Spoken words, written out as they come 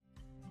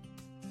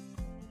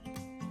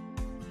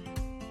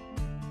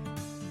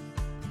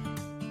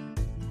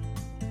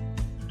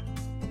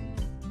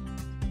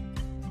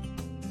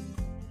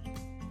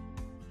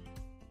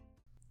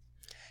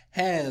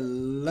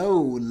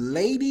Hello,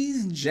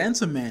 ladies,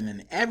 gentlemen,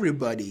 and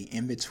everybody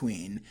in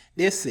between.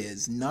 This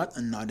is Not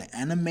Another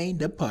Anime,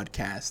 the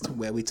podcast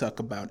where we talk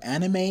about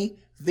anime,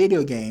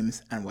 video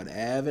games, and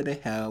whatever the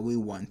hell we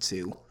want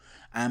to.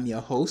 I'm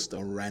your host,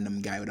 a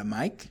random guy with a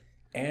mic.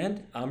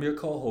 And I'm your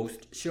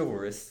co-host,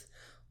 Chivalrous,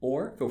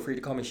 or feel free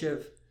to call me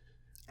Shiv.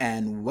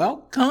 And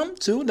welcome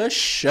to the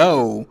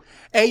show.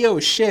 Hey,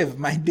 yo, Shiv,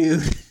 my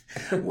dude.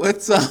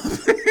 What's up?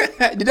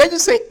 Did I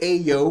just say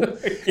ayo?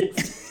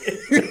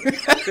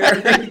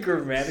 Very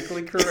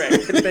grammatically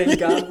correct. Thank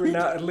God we're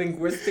not a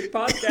linguistic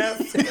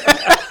podcast.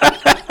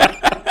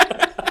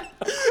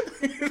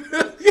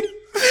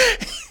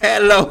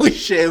 Hello,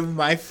 Shiv,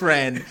 my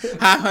friend.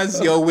 How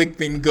has your week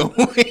been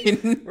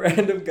going?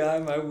 Random guy,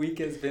 my week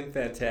has been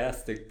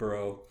fantastic,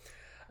 bro.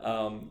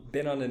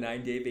 Been on a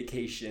 9-day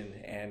vacation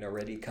and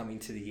already coming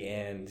to the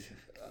end.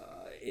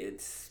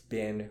 It's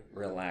been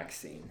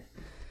relaxing.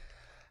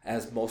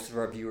 As most of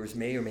our viewers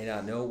may or may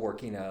not know,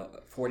 working a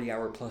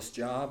 40-hour plus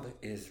job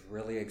is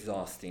really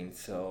exhausting.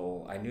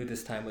 So I knew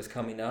this time was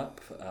coming up.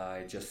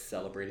 I just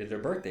celebrated a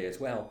birthday as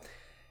well.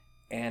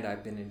 And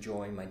I've been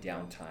enjoying my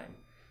downtime.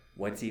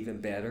 What's even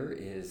better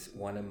is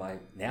one of my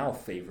now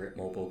favorite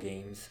mobile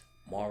games,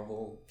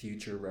 Marvel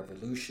Future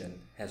Revolution,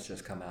 has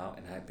just come out.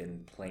 And I've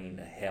been playing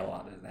the hell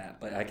out of that.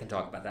 But I can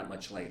talk about that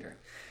much later.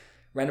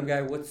 Random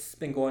guy, what's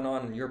been going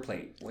on your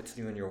plate? What's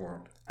new in your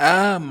world?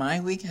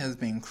 My week has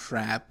been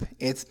crap.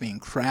 It's been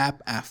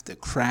crap after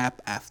crap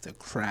after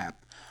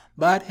crap.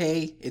 But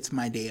hey, it's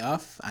my day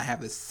off. I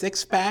have a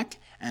 6-pack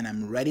and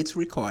I'm ready to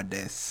record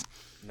this.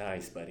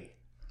 Nice, buddy.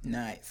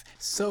 Nice.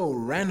 So,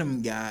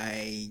 random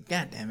guy.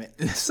 God damn it.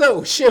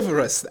 So,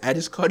 Chivalrous. I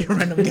just called you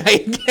random guy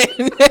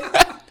again.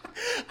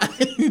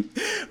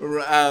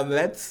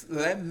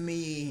 Let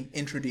me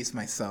introduce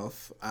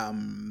myself.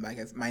 I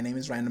guess my name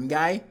is Random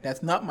Guy.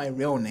 That's not my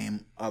real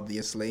name,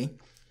 obviously.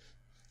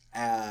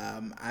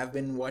 I've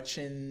been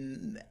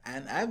watching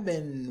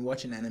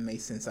anime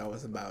since I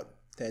was about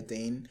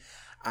 13.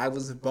 I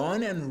was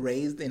born and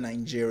raised in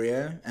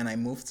Nigeria, and I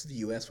moved to the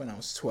US when I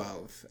was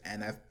 12.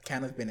 And I've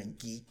kind of been a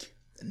geek,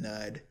 a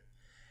nerd,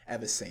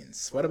 ever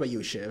since. What about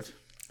you, Shiv?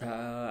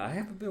 I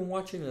haven't been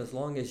watching as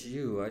long as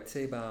you. I'd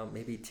say about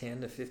maybe 10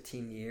 to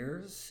 15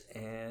 years.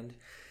 And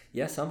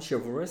yes, I'm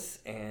Chivalrous,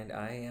 and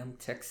I am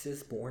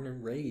Texas born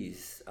and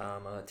raised.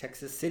 I'm a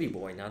Texas city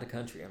boy, not a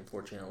country,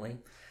 unfortunately.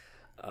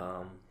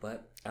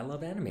 But I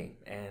love anime,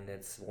 and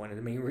it's one of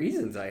the main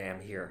reasons I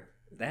am here.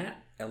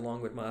 That,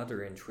 along with my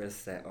other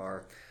interests that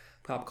are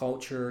pop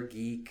culture,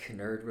 geek,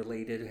 nerd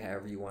related,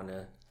 however you want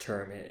to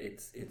term it.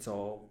 It's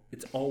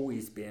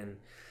always been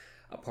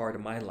a part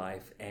of my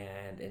life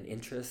and an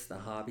interest, a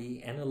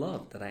hobby, and a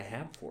love that I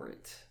have for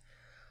it.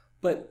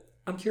 But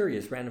I'm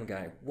curious, random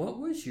guy, what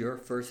was your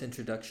first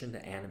introduction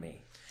to anime?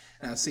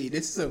 Now, see,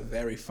 this is a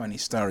very funny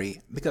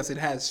story because it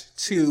has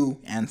two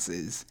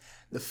answers.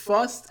 The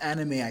first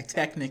anime I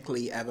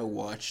technically ever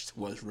watched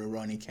was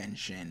Rurouni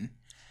Kenshin.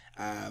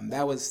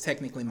 That was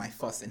technically my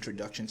first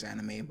introduction to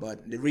anime,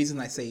 but the reason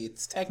I say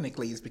it's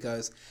technically is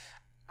because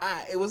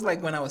it was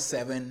like when I was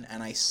 7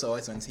 and I saw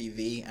it on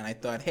TV and I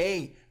thought,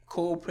 hey,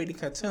 cool, pretty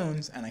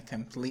cartoons, and I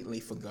completely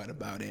forgot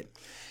about it.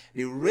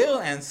 The real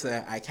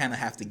answer I kind of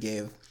have to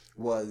give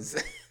was,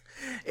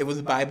 it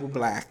was Bible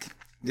Black.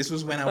 This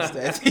was when I was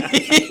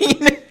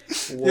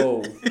 13.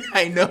 Whoa.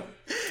 I know.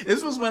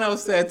 This was when I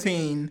was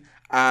 13.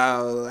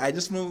 I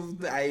just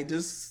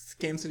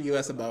came to the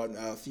US about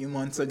a few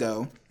months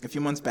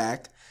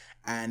back,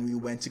 and we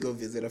went to go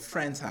visit a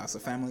friend's house, a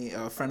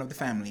friend of the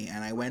family,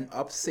 and I went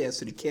upstairs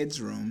to the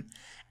kids' room,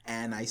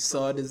 and I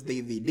saw this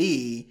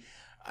DVD,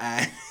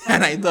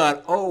 and I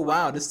thought, oh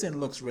wow, this thing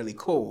looks really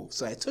cool.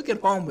 So I took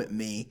it home with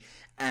me,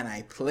 and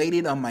I played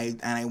it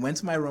and I went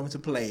to my room to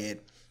play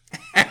it.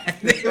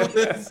 And it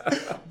was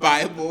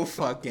Bible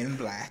fucking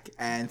Black.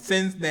 And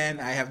since then,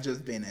 I have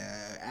just been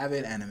an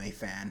avid anime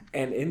fan.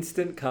 An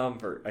instant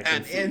convert, I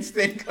can see.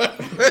 Instant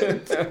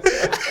convert.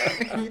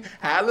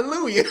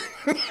 Hallelujah.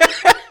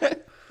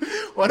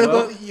 What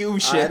about you,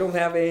 Shiv? I don't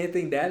have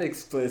anything that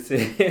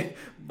explicit.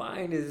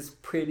 Mine is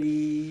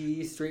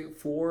pretty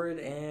straightforward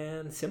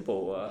and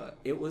simple.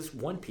 It was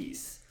One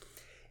Piece.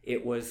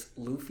 It was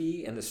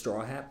Luffy and the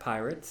Straw Hat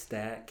Pirates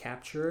that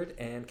captured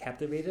and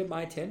captivated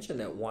my attention,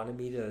 that wanted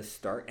me to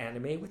start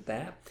anime with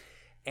that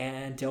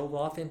and delve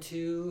off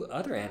into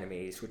other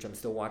animes, which I'm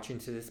still watching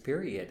to this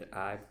period.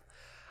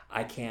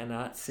 I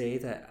cannot say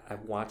that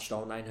I've watched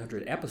all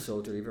 900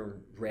 episodes or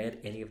even read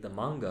any of the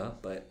manga,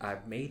 but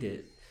I've made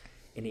it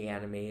in the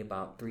anime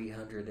about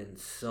 300 and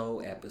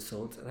so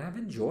episodes, and I've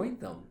enjoyed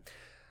them.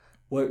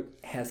 What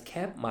has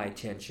kept my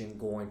attention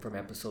going from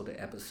episode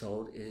to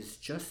episode is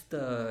just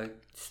the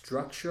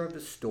structure of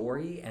the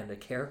story and the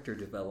character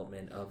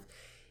development of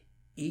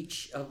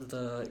each of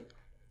the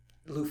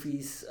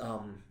Luffy's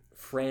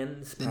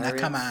friends, The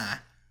pirates. Nakama.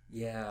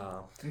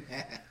 Yeah.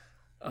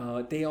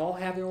 They all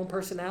have their own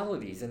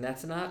personalities, and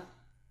that's not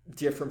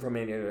different from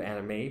any other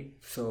anime.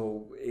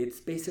 So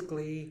it's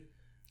basically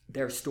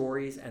their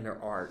stories and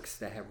their arcs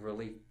that have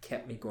really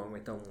kept me going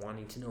with them,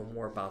 wanting to know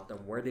more about them,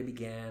 where they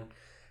began,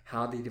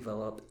 how they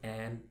develop,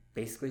 and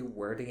basically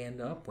where they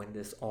end up when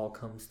this all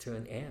comes to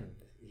an end.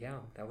 Yeah,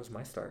 that was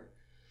my start.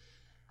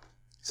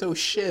 So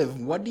Shiv,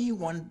 what do you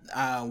want?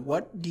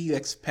 What do you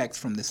expect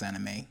from this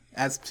anime?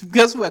 As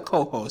because we're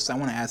co-hosts, I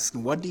want to ask,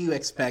 what do you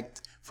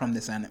expect from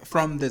this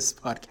from this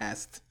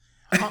podcast?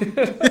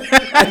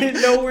 I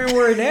didn't know we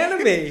were an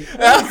anime.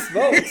 Holy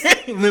smokes.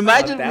 We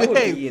might just That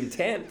would be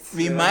intense.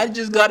 we might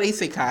just got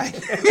isekai.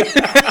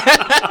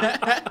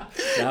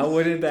 Now,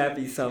 wouldn't that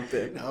be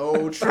something?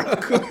 Oh,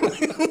 truck.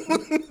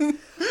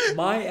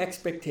 My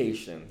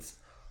expectations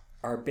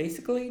are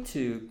basically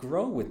to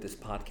grow with this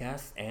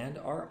podcast and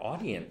our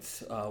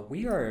audience.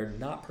 We are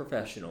not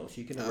professionals.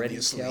 You can already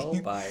Obviously. tell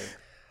by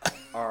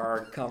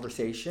our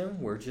conversation.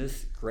 We're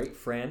just great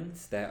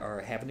friends that are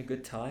having a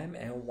good time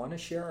and want to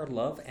share our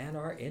love and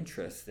our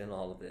interest in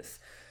all of this.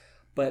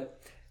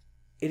 But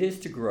it is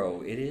to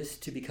grow. It is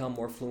to become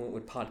more fluent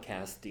with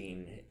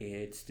podcasting.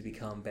 It's to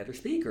become better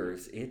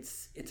speakers.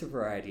 It's a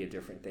variety of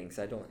different things.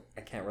 I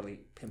can't really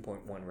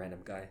pinpoint one random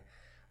guy.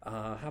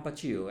 How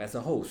about you, as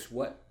a host?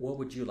 What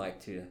would you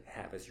like to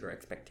have as your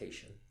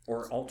expectation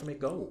or ultimate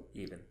goal,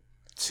 even?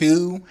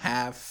 To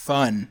have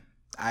fun.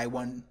 I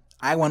want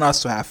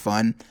us to have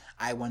fun.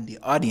 I want the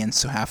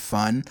audience to have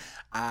fun.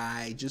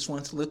 I just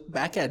want to look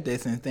back at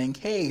this and think,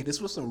 hey, this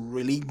was a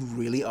really,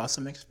 really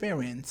awesome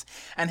experience.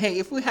 And hey,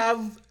 if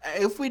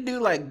we do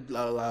like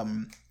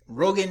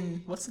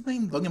Rogan, what's his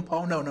name? Logan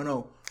Paul?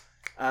 No.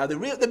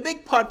 The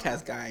big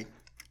podcast guy.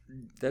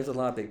 There's a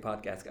lot of big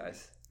podcast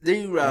guys.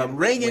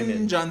 Reagan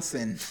women.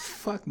 Johnson.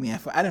 Fuck me,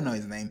 I don't know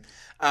his name.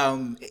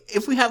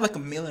 If we have like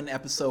 1 million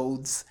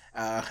episodes,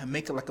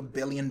 make like $1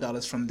 billion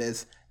from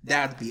this,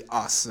 that'd be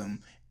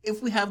awesome.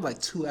 If we have like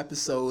 2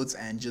 episodes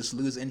and just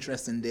lose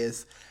interest in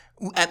this,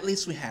 at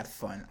least we had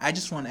fun. I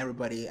just want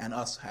everybody and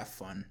us to have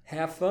fun.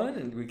 Have fun,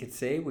 and we could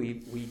say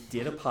we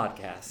did a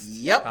podcast.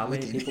 Yep, How we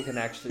many did. people can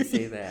actually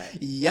say that?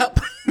 Yep.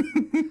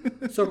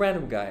 So,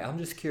 random guy, I'm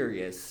just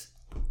curious,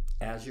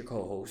 as your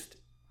co-host,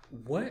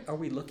 what are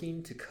we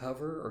looking to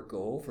cover or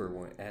go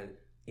over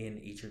in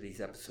each of these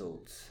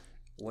episodes?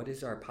 What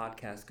is our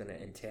podcast going to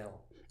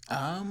entail?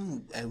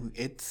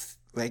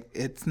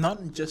 It's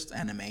not just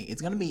anime.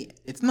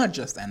 It's not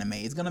just anime.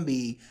 It's gonna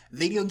be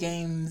video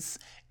games.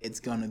 It's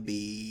gonna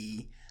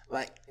be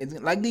like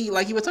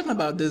you were talking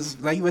about this.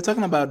 Like you were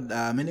talking about in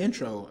the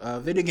intro.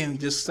 Video game you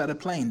just started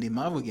playing, the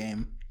Marvel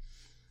game.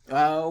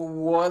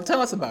 Well,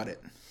 tell us about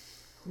it.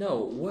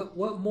 No,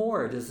 what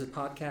more does the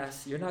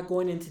podcast? You're not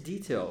going into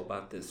detail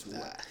about this.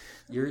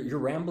 You're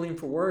rambling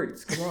for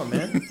words. Come on,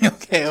 man.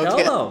 Okay.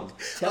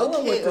 Tell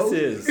them what this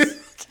is.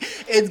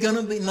 It's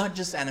gonna be not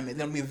just anime. It's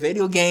gonna be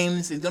video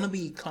games. It's gonna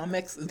be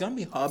comics. It's gonna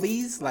be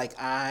hobbies. Like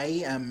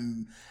I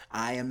am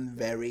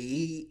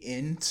very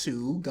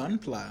into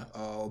Gunpla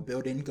or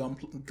building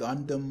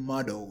Gundam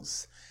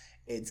models.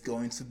 It's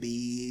going to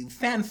be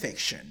fan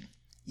fiction.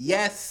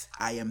 Yes,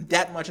 I am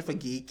that much of a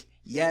geek.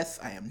 Yes,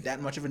 I am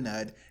that much of a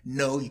nerd.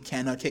 No, you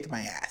cannot kick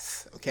my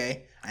ass.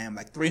 Okay, I am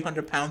like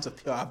 300 pounds of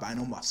pure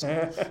albino muscle.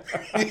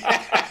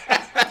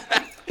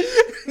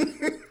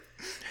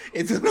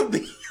 It's gonna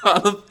be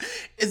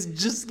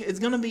it's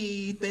gonna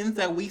be things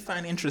that we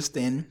find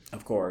interesting,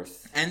 Of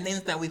course. and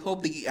things that we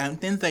hope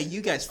things that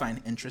you guys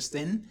find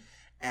interesting,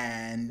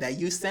 and that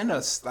you send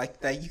us,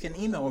 like that you can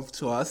email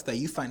to us that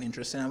you find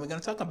interesting, and we're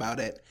gonna talk about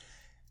it.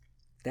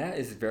 That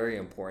is very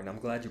important. I'm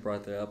glad you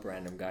brought that up,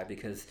 random guy,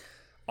 because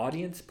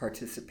audience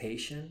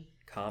participation,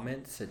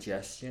 comments,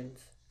 suggestions,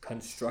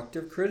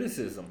 constructive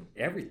criticism,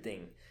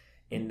 everything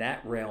in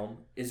that realm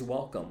is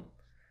welcome.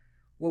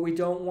 What we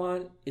don't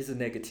want is a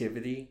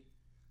negativity.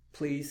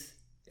 Please,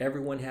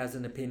 everyone has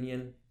an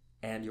opinion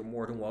and you're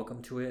more than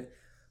welcome to it.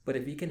 But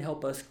if you can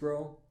help us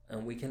grow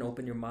and we can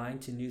open your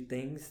mind to new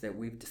things that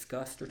we've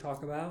discussed or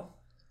talk about,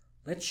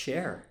 let's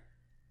share.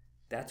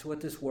 That's what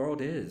this world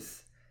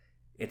is.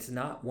 It's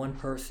not one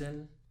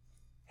person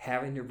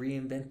having to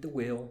reinvent the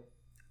wheel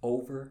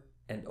over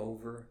and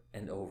over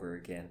and over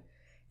again.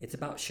 It's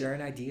about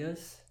sharing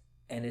ideas,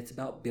 and it's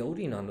about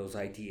building on those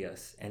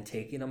ideas and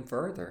taking them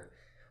further,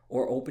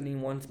 or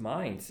opening one's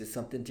minds to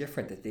something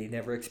different that they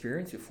never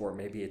experienced before.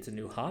 Maybe it's a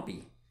new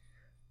hobby,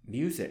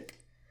 music.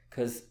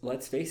 Because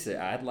let's face it,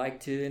 I'd like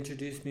to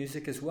introduce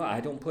music as well.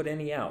 I don't put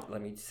any out,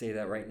 let me say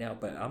that right now,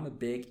 but I'm a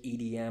big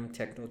EDM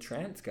techno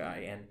trance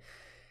guy, and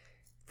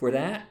for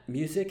that,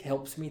 music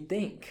helps me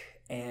think.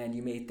 And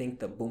you may think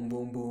the boom,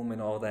 boom, boom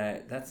and all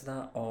that. That's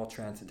not all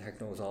trance and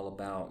techno is all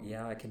about.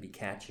 Yeah, it can be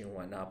catchy and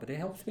whatnot, but it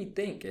helps me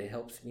think. It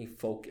helps me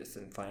focus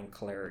and find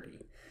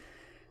clarity.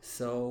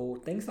 So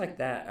things like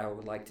that I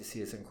would like to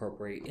see us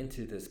incorporate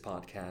into this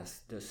podcast.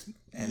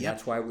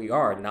 That's why we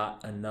are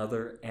not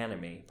another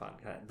anime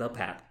podcast.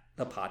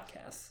 The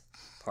podcast.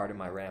 Part of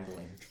my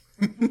rambling.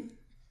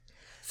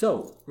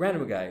 So,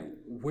 random guy,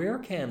 where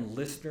can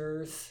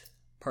listeners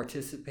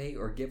participate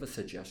or give us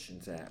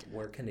suggestions at?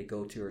 Where can they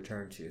go to or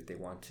turn to if they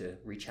want to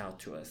reach out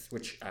to us,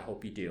 which I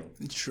hope you do?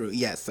 True.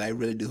 Yes, I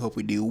really do hope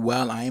we do.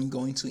 Well, I am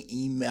going to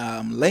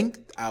link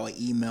our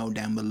email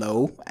down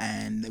below,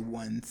 and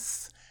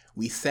once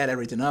we set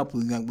everything up,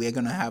 I'm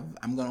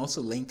gonna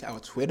also link our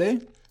Twitter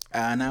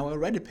on our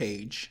Reddit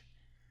page.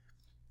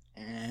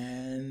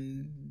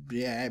 And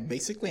yeah,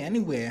 basically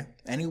anywhere.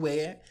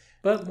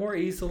 But more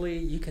easily,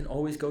 you can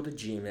always go to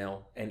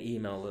Gmail and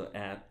email it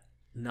at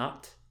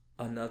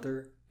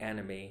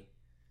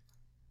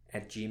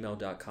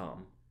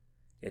notanotheranime@gmail.com.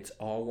 It's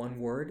all one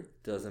word.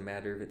 Doesn't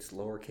matter if it's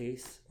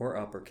lowercase or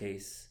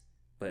uppercase,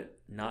 but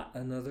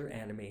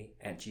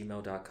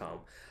notanotheranime@gmail.com.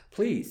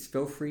 Please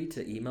feel free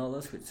to email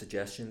us with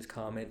suggestions,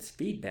 comments,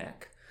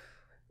 feedback.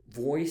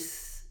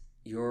 Voice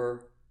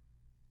your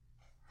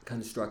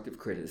constructive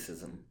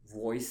criticism.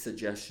 Voice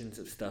suggestions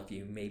of stuff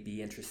you may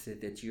be interested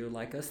that you'd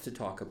like us to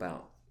talk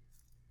about.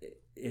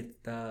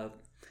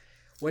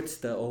 What's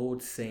the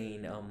old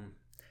saying?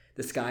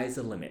 The sky's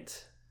the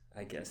limit,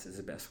 I guess, is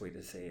the best way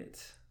to say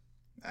it.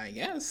 I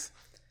guess.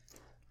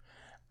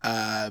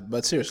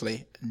 But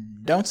seriously,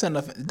 don't send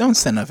us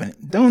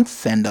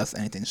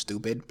anything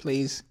stupid,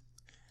 please.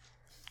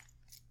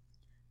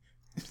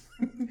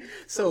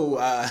 So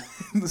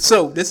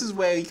this is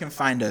where you can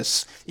find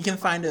us. You can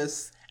find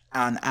us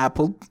on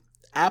Apple,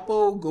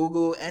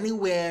 Google,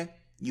 anywhere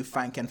you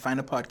can find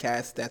a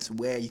podcast. That's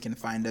where you can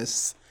find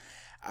us.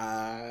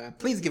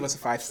 Please give us a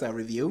 5-star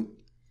review.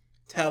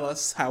 Tell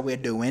us how we're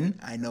doing.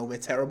 I know we're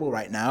terrible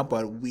right now,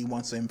 but we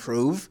want to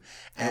improve.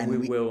 And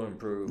we will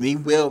improve. We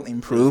will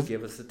improve. Just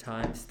give us the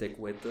time, stick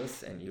with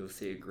us, and you'll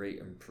see a great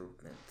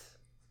improvement.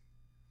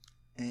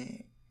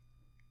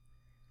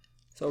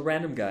 So,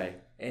 Random Guy,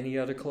 any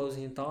other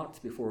closing thoughts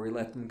before we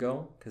let them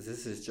go? Because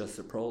this is just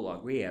a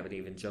prologue. We haven't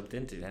even jumped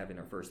into having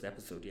our first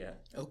episode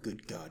yet. Oh,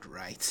 good God,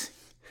 right.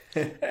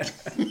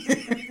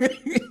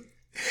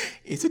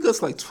 It took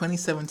us like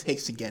 27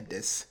 takes to get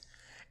this.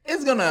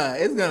 It's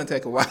gonna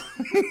take a while.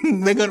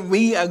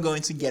 We are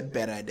going to get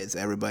better at this,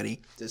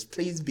 everybody. Just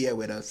please bear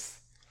with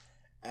us.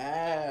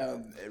 That's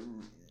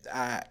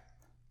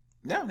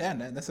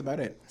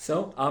about it.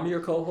 So, I'm your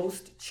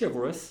co-host,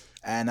 Chivalrous.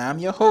 And I'm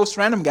your host,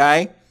 Random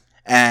Guy.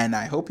 And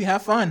I hope you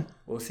have fun.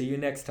 We'll see you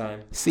next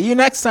time. See you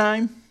next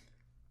time.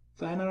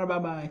 Sayonara,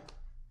 bye-bye.